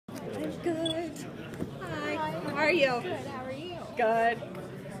are you? Good, how are you? Good.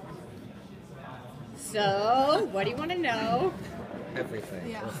 So, what do you want to know? Everything.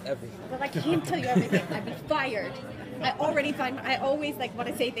 Yeah. It's everything. Well, I can't tell you everything. I'd be fired. I always, like, when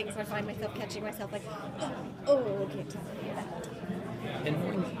I say things, I find myself catching myself, like, can't tell you that. And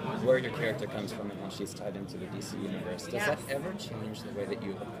knowing where your character comes from and how she's tied into the DC universe, does that ever change the way that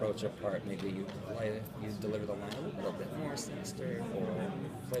you approach a part? Maybe you deliver the line a little bit more sinister, or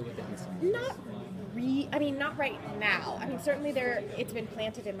play with it in some ways? Not right now. I mean, certainly it's been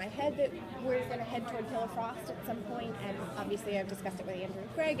planted in my head that we're going to head toward Killer Frost at some point, and obviously I've discussed it with Andrew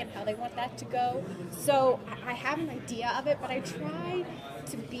and Craig and how they want that to go. So I have an idea of it, but I try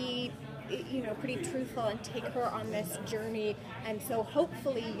to be, pretty truthful and take her on this journey, and so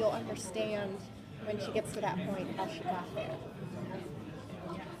hopefully you'll understand when she gets to that point how she got there.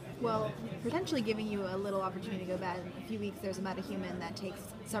 Well, potentially giving you a little opportunity to go back. In a few weeks, there's a metahuman that takes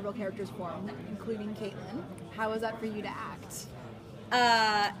several characters' form, including Caitlin. How was that for you to act?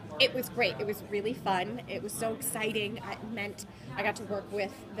 It was great. It was really fun. It was so exciting. It meant I got to work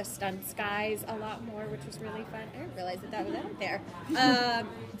with the stunts guys a lot more, which was really fun. I didn't realize that was out there.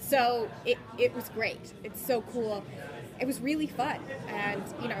 So it was great. It's so cool. It was really fun. And,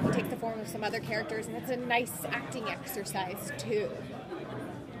 he takes the form of some other characters, and it's a nice acting exercise, too.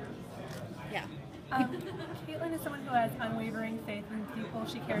 Yeah. Caitlin is someone who has unwavering faith in people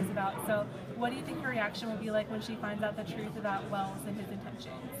she cares about. So what do you think her reaction will be like when she finds out the truth about Wells and his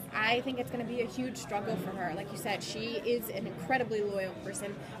intentions? I think it's going to be a huge struggle for her. Like you said, she is an incredibly loyal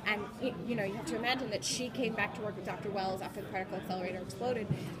person. And, you have to imagine that she came back to work with Dr. Wells after the particle accelerator exploded,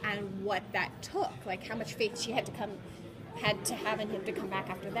 and what that took, like how much faith she had to have in him to come back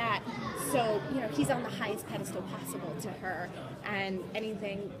after that. So, he's on the highest pedestal possible to her, and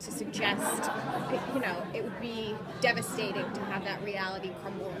anything to suggest, it would be devastating to have that reality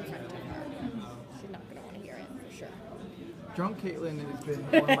crumble in front of her. She's not going to want to hear it, for sure. Drunk Caitlin has been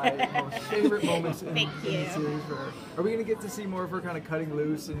one of my most favorite moments in the series for her. Are we going to get to see more of her kind of cutting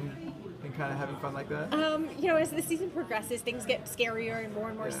loose and kind of having fun like that? As the season progresses, things get scarier and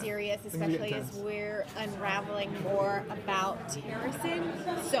more serious, especially as we're unraveling more about Harrison.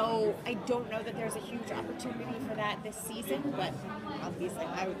 So I don't know that there's a huge opportunity for that this season, but obviously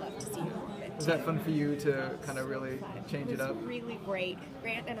I would love to see more of it. Was that fun for you to kind of really change it up? It was really great.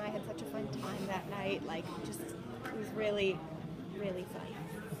 Grant and I had such a fun time that night. It was really, really fun.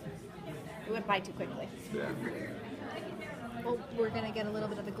 It went by too quickly. Yeah. Well, we're going to get a little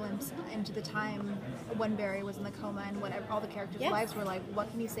bit of a glimpse into the time when Barry was in the coma and what all the characters' lives were like. What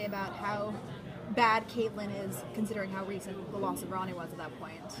can you say about how bad Caitlin is, considering how recent the loss of Ronnie was at that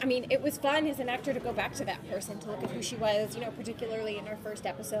point? I mean, it was fun as an actor to go back to that person, to look at who she was, particularly in her first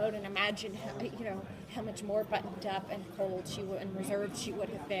episode, and imagine how much more buttoned up and cold and reserved she would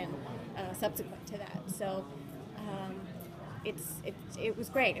have been subsequent to that. So it was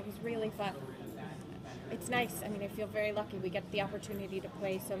great. It was really fun. It's nice. I mean, I feel very lucky we get the opportunity to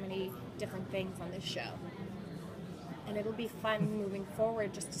play so many different things on this show. And it'll be fun moving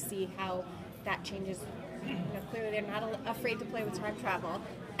forward just to see how that changes. Clearly they're not afraid to play with time travel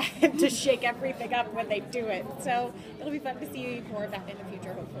and to shake everything up when they do it. So it'll be fun to see more of that in the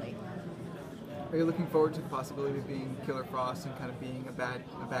future, hopefully. Are you looking forward to the possibility of being Killer Frost and kind of being a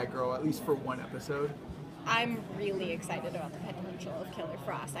bad girl, at least for one episode? I'm really excited about the potential of Killer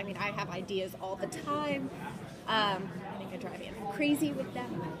Frost. I mean, I have ideas all the time. I think I drive Andrew crazy with them.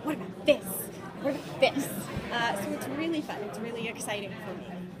 What about this? What about this? So it's really fun. It's really exciting for me.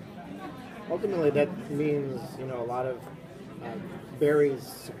 Ultimately, that means, a lot of Barry's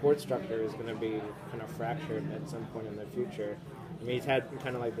support structure is going to be kind of fractured at some point in the future. I mean, he's had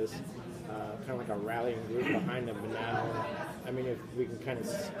kind of like this, kind of like a rallying group behind him, but now, I mean, if we can kind of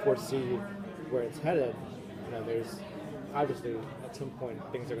foresee where it's headed, there's obviously at some point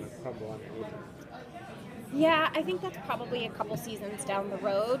things are going to crumble underneath him. Yeah, I think that's probably a couple seasons down the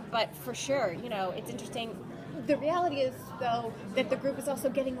road, but for sure, it's interesting. The reality is, though, that the group is also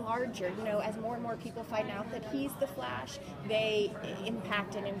getting larger. As more and more people find out that he's the Flash, they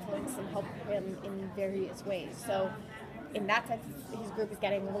impact and influence and help him in various ways. So, in that sense, his group is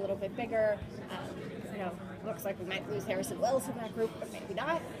getting a little bit bigger. Looks like we might lose Harrison Wells in that group, but maybe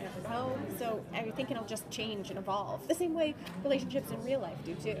not. You never know. So I think it'll just change and evolve. The same way relationships in real life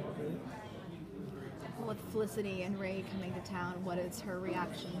do, too. With Felicity and Ray coming to town, what is her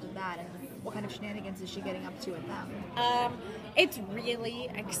reaction to that, and what kind of shenanigans is she getting up to with them? It's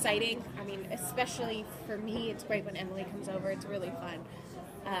really exciting. I mean, especially for me, it's great when Emily comes over. It's really fun.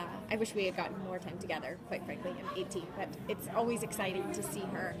 I wish we had gotten more time together, quite frankly, in 18, but it's always exciting to see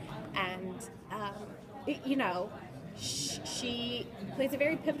her. And, she plays a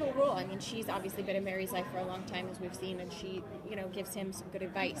very pivotal role. I mean, she's obviously been in Mary's life for a long time, as we've seen, and she, gives him some good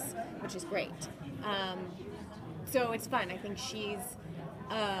advice, which is great. So it's fun. I think she's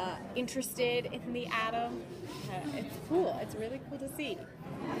interested in the atom. It's cool. It's really cool to see.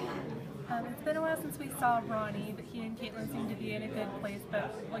 It's been a while since we saw Ronnie, but he and Caitlin seem to be in a good place.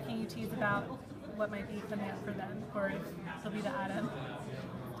 But what can you tease about what might be coming up for them, or if they'll be the atom?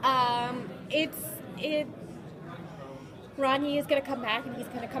 Ronnie is going to come back, and he's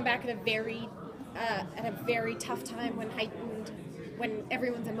going to come back at a very tough time when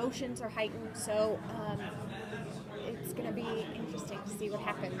everyone's emotions are heightened. So it's going to be interesting to see what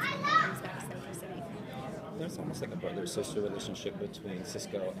happens when he comes back to Central City. There's almost like a brother-sister relationship between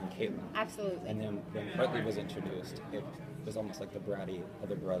Cisco and Caitlin. Absolutely. And then when Hartley was introduced, it was almost like the bratty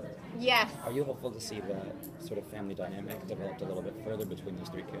other brother. Yes. Are you hopeful to see that sort of family dynamic developed a little bit further between these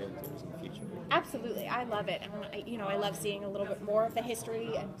three characters in the future? Absolutely. I love it. And I love seeing a little bit more of the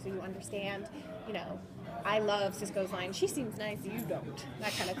history, and so you understand, I love Cisco's line, "She seems nice, you don't,"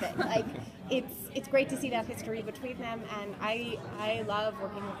 that kind of thing. Like, it's great to see that history between them, and I love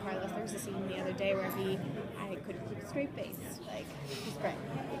working with Carlos. There was a scene the other day where I couldn't keep a straight face. Like, he's great.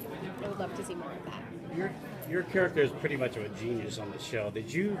 I would love to see more of that. Your character is pretty much of a genius on the show.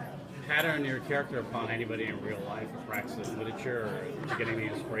 Did you pattern your character upon anybody in real life, practice in literature, or did you get any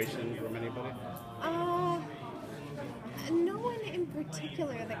inspiration from anybody? No one in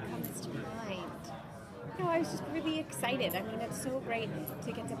particular that comes to mind. No, I was just really excited. I mean, it's so great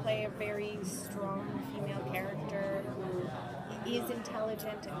to get to play a very strong female character who is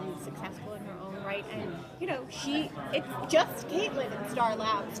intelligent and successful in her own right. And, it's just Caitlin in Star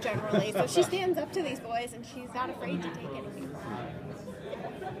Labs generally. So she stands up to these boys, and she's not afraid to take anything from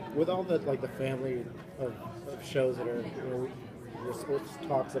them. With all the family of shows that are, your sports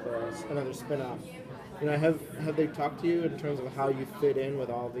talks of another spin-off, have they talked to you in terms of how you fit in with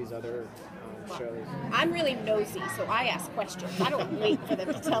all these other shows? I'm really nosy, so I ask questions. I don't wait for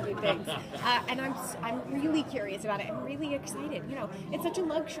them to tell me things, and I'm really curious about it. I'm really excited. It's such a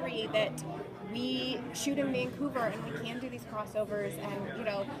luxury that we shoot in Vancouver and we can do these crossovers, and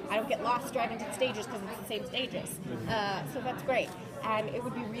I don't get lost driving to the stages because it's the same stages. So that's great, and it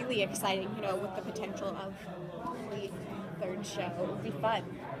would be really exciting. With the potential of hopefully a third show, it would be fun.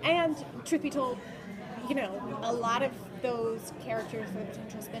 And truth be told, a lot of those characters for the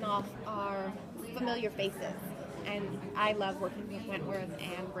potential spin-off are familiar faces. And I love working with Wentworth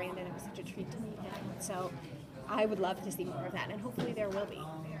and Brandon. It was such a treat to meet him. So I would love to see more of that, and hopefully there will be.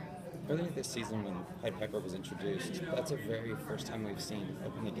 Earlier this season, when Pied Piper was introduced, that's the very first time we've seen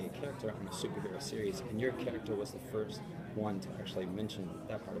openly gay character on a superhero series, and your character was the first one to actually mention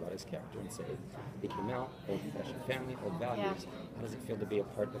that part about his character and say he came out, old-fashioned family, old values. Yeah. How does it feel to be a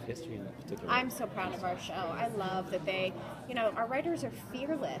part of history in that particular? I'm so proud of our show. I love that they, our writers are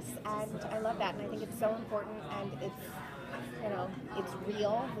fearless, and I love that, and I think it's so important, and it's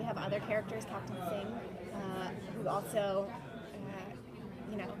real. We have other characters, Captain Singh, who also,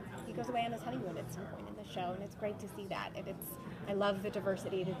 he goes away on his honeymoon at some point in the show, and it's great to see that. And I love the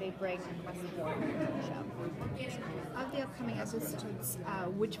diversity that they bring across the board to the show. Of the upcoming episodes,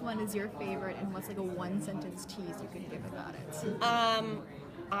 which one is your favorite, and what's like a one-sentence tease you can give about it?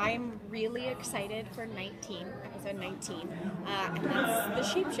 I'm really excited for episode 19, and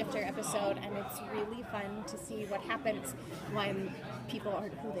that's the Shapeshifter episode, and it's really fun to see what happens when people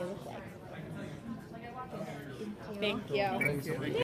aren't who they look like. Thank you. Thank you.